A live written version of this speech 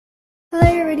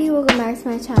everybody, welcome back to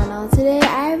my channel. Today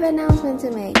I have an announcement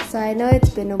to make. So I know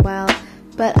it's been a while,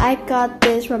 but I got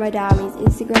this from Adomi's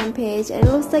Instagram page, and it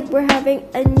looks like we're having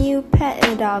a new pet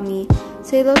in Adomi.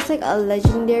 So it looks like a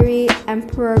legendary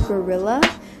emperor gorilla.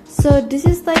 So this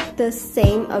is like the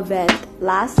same event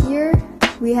last year.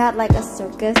 We had like a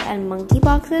circus and monkey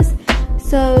boxes.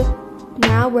 So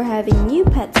now we're having new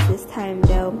pets this time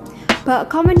though. But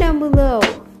comment down below,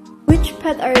 which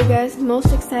pet are you guys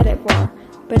most excited for?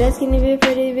 But that's gonna be it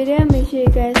for the video. Make sure you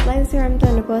guys like, subscribe, turn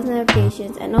on the post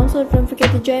notifications, and also don't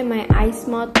forget to join my Ice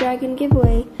Moth Dragon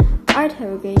giveaway. Alright,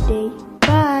 have a great day.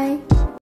 Bye!